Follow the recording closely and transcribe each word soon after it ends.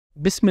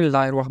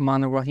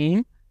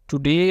Bismillahirrahmanirrahim.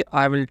 Today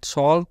I will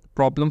solve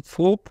problem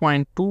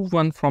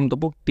 4.21 from the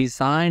book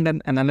Design and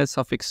Analysis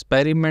of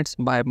Experiments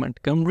by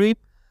Montgomery.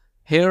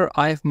 Here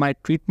I have my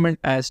treatment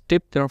as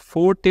tip. There are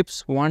 4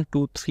 tips, 1,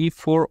 2, 3,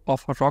 4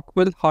 of a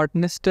Rockwell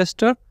hardness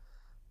tester.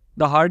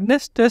 The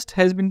hardness test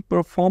has been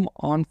performed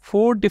on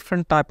 4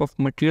 different type of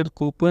material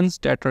coupons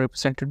that are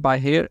represented by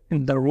here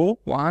in the row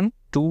 1,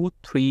 2,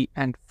 3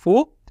 and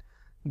 4.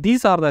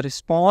 These are the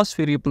response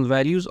variable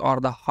values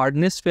or the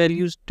hardness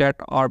values that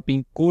are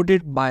being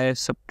coded by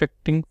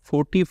subtracting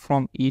 40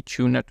 from each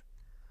unit.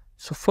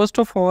 So first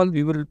of all,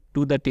 we will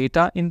do the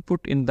data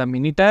input in the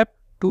Minitab.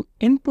 To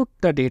input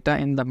the data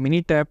in the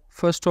Minitab,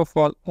 first of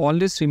all,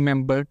 always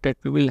remember that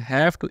we will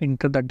have to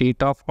enter the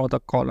data for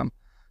the column.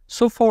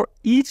 So for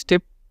each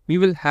tip, we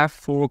will have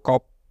 4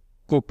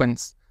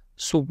 coupons.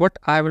 So what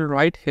I will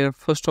write here,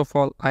 first of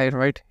all, I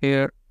write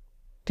here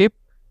tip.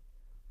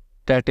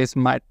 That is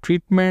my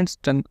treatments,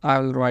 then I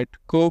will write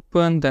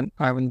coupon, then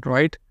I will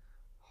write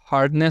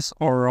hardness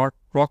or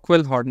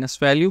Rockwell hardness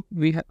value.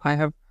 I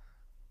have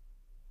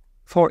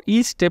for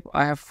each tip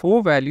I have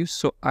 4 values,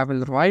 so I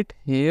will write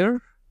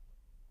here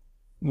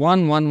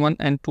 1, 1, 1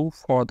 and 2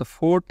 for the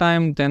 4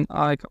 time. Then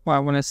I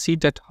want to see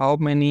that how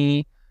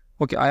many.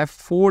 Okay, I have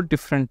 4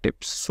 different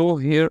tips, so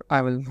here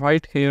I will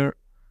write here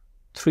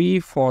 3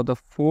 for the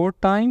 4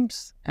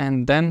 times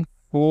and then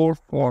 4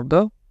 for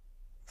the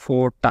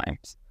 4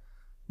 times.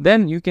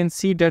 Then you can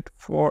see that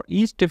for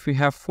each tip we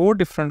have 4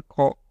 different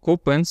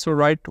coupons. So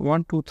write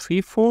 1, 2,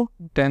 3, 4,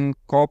 then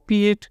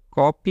copy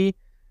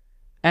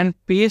and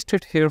paste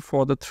it here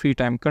for the 3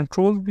 time.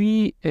 Control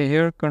V,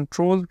 here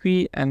Control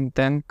V and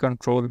then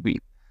Control V.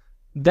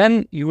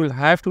 Then you will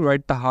have to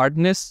write the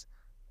hardness.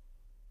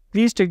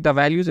 Please take the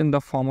values in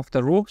the form of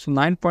the row. So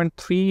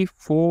 9.3,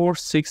 4,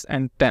 6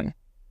 and 10.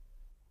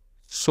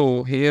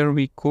 So here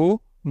we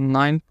go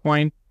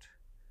 9.3,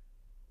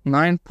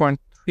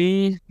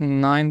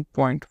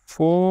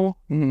 9.4,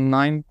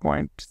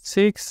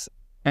 9.6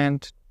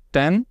 and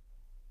 10.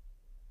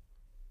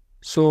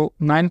 So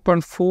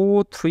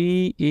 9.4,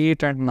 3,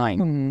 8 and 9.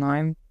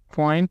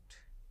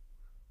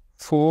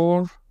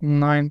 9.4,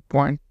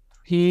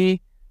 9.3,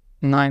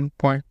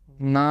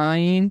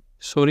 9.9.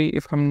 Sorry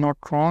if I'm not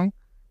wrong.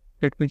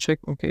 Let me check.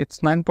 Okay,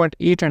 it's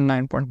 9.8 and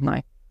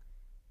 9.9.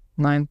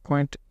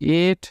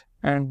 9.8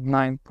 and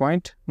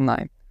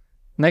 9.9.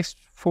 Next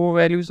 4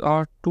 values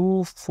are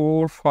 2,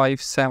 4,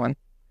 5, 7.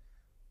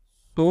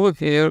 So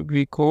here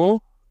we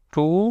go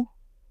 2,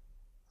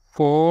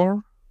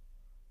 4,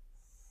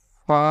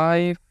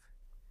 5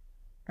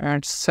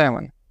 and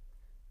 7.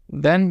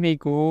 Then we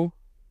go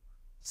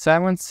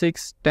 7,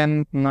 6,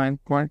 10,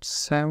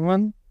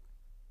 9.7,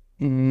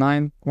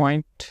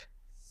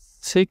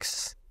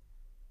 9.6,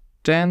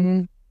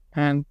 10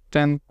 and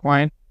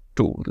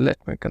 10.2.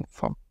 Let me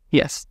confirm.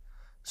 Yes.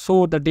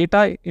 So the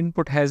data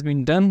input has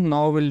been done.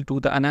 Now we'll do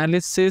the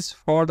analysis.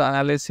 For the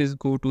analysis,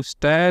 go to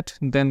stat,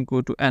 then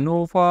go to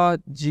ANOVA,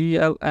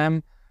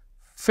 GLM,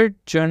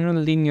 fit general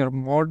linear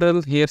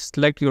model. Here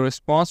select your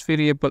response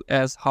variable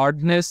as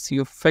hardness.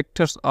 Your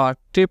factors are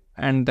tip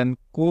and then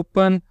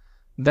coupon.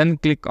 Then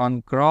click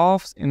on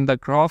graphs. In the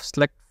graph,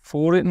 select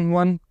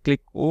 4-in-1.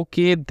 Click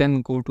OK.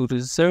 Then go to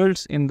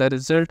results. In the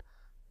result,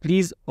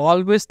 please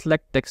always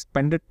select the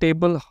expanded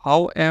table.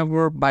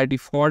 However, by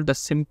default, the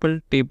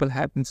simple table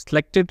has been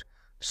selected.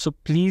 So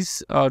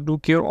please do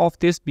care of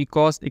this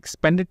because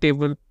expanded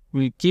table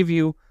will give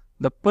you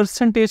the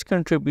percentage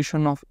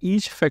contribution of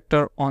each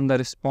factor on the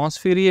response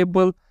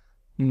variable.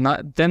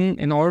 Then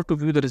in order to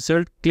view the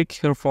result, click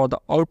here for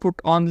the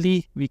output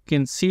only. We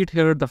can see it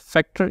here, the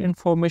factor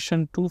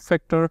information, 2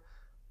 factor,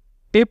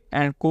 tip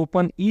and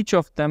coupon. Each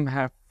of them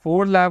have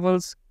 4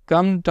 levels.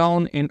 Come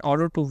down in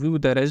order to view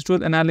the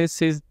residual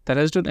analysis. The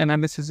residual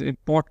analysis is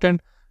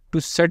important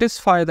to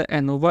satisfy the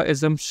ANOVA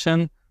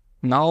assumption.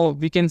 Now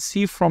we can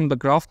see from the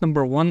graph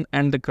number 1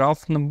 and the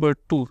graph number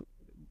 2.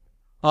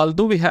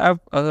 Although we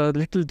have a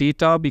little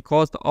data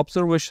because the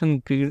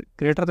observation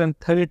greater than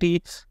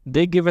 30,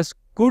 they give us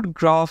good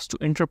graphs to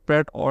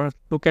interpret or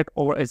look at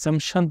our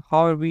assumption.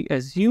 However, we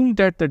assume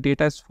that the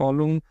data is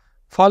following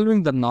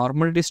the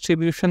normal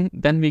distribution.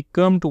 Then we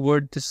come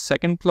toward this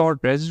second plot,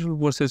 residual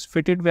versus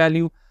fitted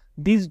value.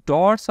 These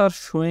dots are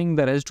showing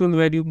the residual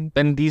value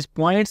when these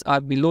points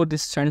are below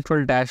this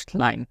central dashed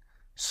line.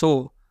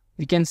 So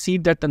we can see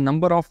that the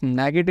number of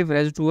negative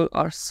residual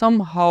are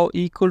somehow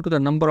equal to the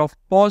number of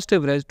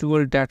positive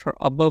residual that are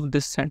above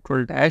this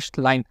central dashed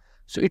line.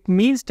 So it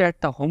means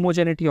that the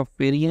homogeneity of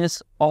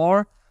variance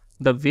or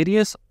the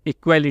variance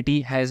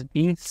equality has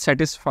been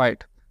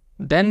satisfied.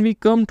 Then we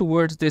come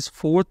towards this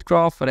 4th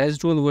graph,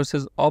 residual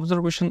versus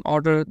observation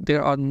order.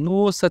 There are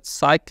no such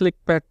cyclic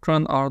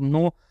pattern or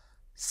no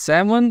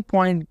 7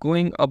 point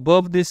going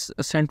above this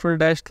central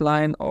dashed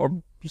line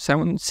or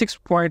 6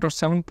 point or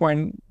 7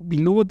 point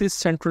below this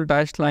central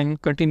dashed line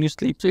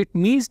continuously. So it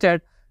means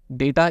that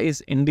data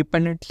is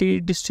independently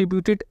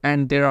distributed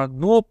and there are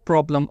no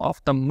problem of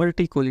the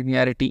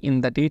multicollinearity in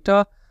the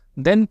data.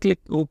 Then click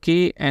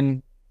OK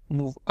and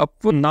move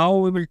upward. Now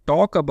we will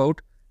talk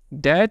about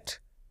that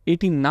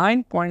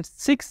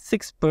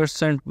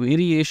 89.66%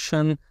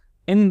 variation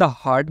in the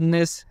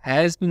hardness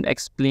has been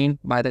explained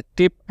by the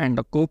tip and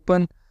the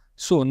coupon.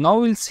 So now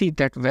we'll see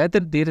that whether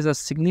there is a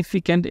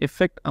significant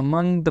effect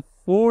among the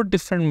 4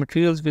 different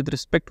materials with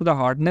respect to the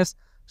hardness.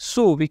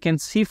 So we can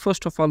see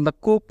first of all the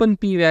coupon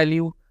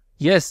p-value.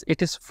 Yes,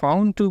 it is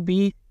found to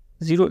be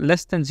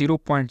less than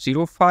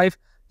 0.05.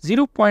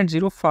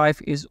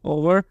 0.05 is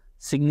over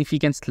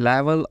significance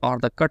level or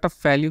the cutoff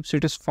value, so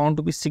it is found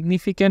to be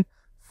significant.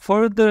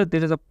 Further,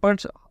 there is a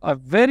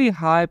very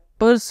high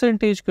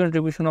percentage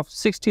contribution of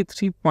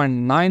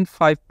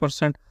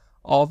 63.95%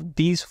 of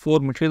these 4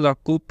 materials or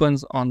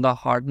coupons on the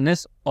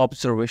hardness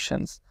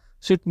observations.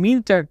 So it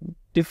means that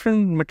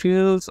different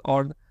materials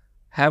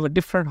have a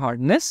different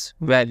hardness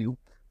value.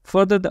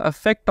 Further, the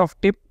effect of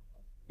tip,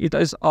 it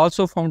is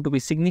also found to be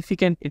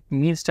significant. It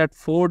means that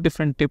 4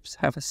 different tips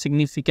have a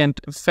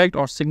significant effect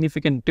or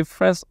significant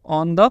difference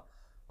on the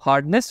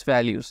hardness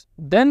values.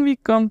 Then we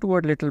come to a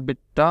little bit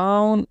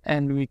down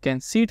and we can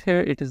see it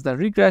here. It is the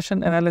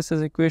regression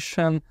analysis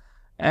equation,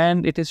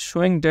 and it is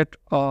showing that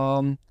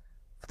the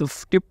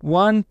tip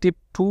 1, tip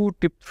 2,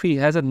 tip 3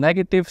 has a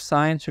negative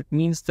sign, so it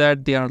means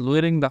that they are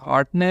lowering the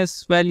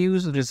hardness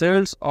values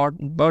results,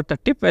 but the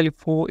tip value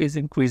 4 is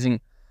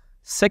increasing.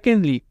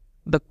 Secondly,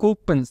 the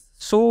coupons.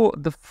 So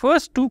the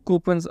first 2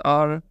 coupons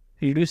are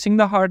reducing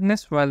the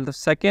hardness, while the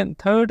second,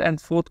 third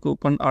and fourth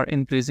coupon are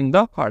increasing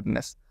the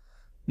hardness.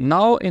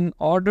 Now, in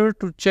order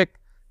to check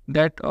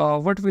that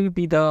what will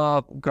be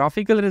the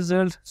graphical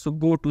result, so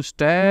go to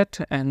stat,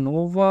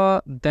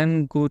 ANOVA,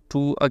 then go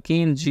to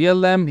again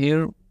GLM.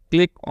 Here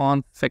click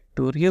on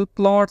factorial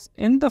plots.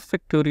 In the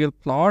factorial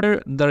plot,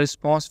 the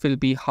response will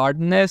be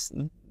hardness.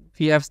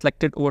 We have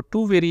selected over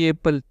 2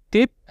 variable,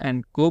 tip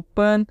and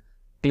coupon.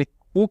 Click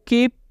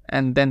OK,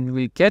 and then we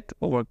will get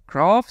our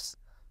graphs.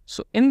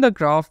 So in the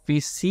graph, we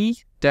see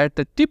that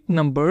the tip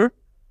number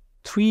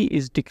 3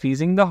 is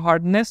decreasing the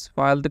hardness,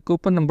 while the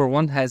coupon number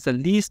 1 has the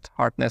least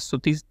hardness. So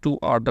these 2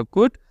 are the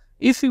good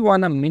if we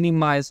want to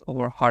minimize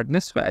our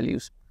hardness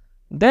values.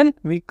 Then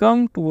we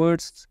come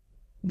towards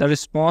the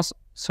response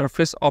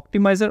surface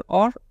optimizer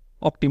or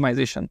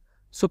optimization.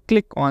 So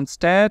click on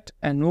stat,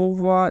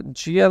 ANOVA,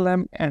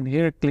 GLM, and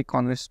here click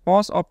on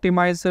response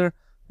optimizer.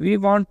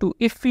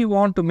 If we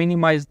want to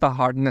minimize the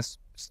hardness,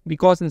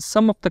 because in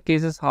some of the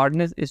cases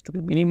hardness is to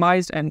be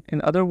minimized, and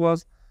in other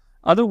ones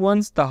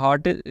the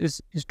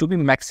hardness is to be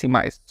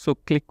maximized. So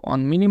click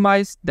on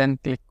minimize, then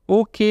click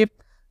OK.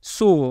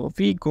 So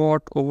we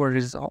got our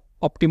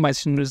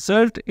optimization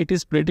result. It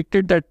is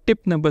predicted that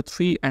tip number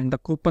 3 and the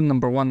coupon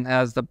number 1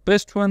 has the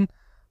best one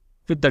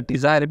with the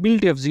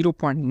desirability of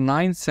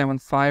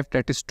 0.975.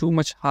 That is too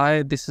much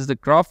high. This is the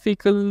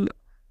graphical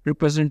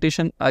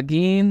representation.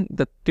 Again,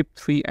 the tip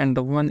 3 and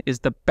the 1 is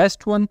the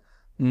best one.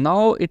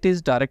 Now it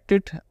is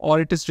directed, or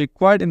it is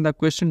required in the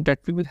question, that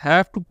we will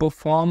have to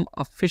perform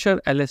a Fisher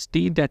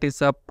LSD, that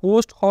is a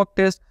post hoc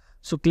test.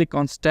 So click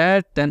on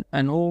stat, then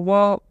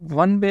ANOVA,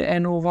 one-way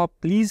ANOVA.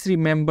 Please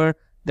remember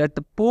that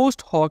the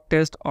post hoc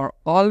tests are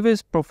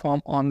always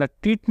performed on the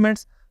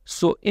treatments.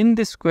 So in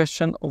this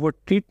question, our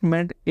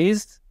treatment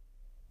is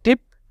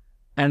tip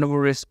and our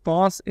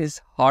response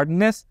is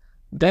hardness.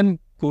 Then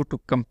go to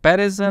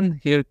comparison.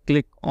 Here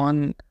click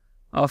on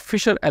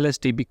Fisher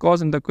LSD,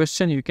 because in the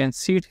question you can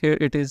see it here,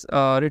 it is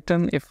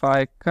written, if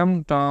I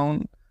come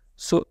down,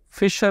 so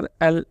Fisher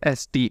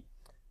LSD.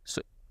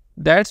 So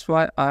that's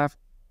why I have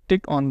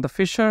ticked on the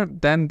Fisher.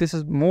 Then this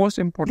is most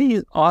important.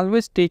 Please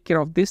always take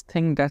care of this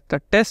thing, that the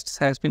tests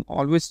has been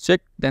always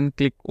checked. Then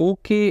click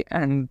OK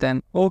and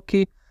then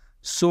OK.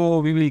 So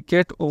we will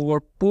get our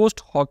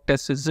post hoc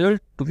test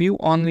result. To view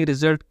only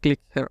result,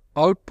 click here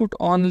output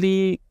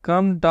only,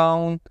 come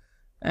down,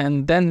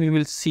 and then we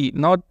will see.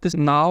 Now this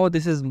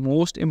is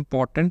most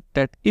important,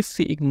 that if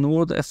we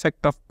ignore the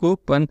effect of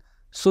coupon,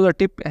 so the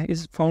tip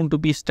is found to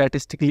be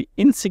statistically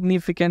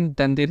insignificant,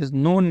 then there is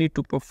no need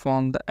to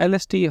perform the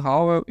LSD.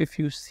 However, if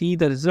you see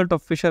the result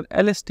of Fisher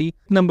LSD,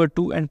 number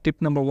 2 and tip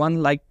number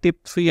 1, like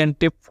tip 3 and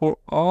tip 4,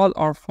 all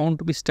are found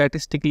to be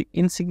statistically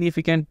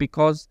insignificant,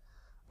 because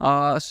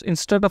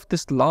instead of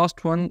this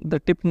last one, the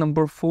tip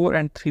number 4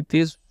 and 3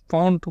 is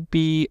found to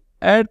be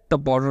at the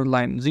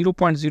borderline.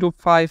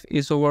 0.05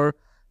 is our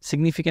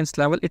significance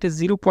level. It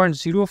is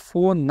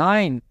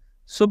 0.049.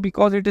 So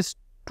because it is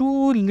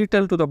too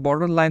little to the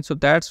borderline, so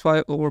that's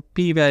why our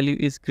p-value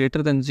is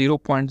greater than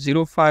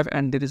 0.05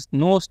 and there is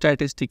no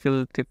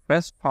statistical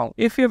difference found.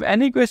 If you have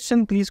any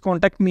question, please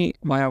contact me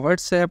via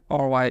WhatsApp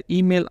or via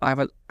email. I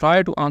will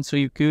try to answer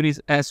your queries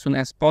as soon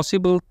as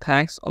possible.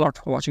 Thanks a lot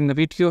for watching the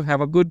video.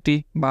 Have a good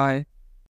day. Bye.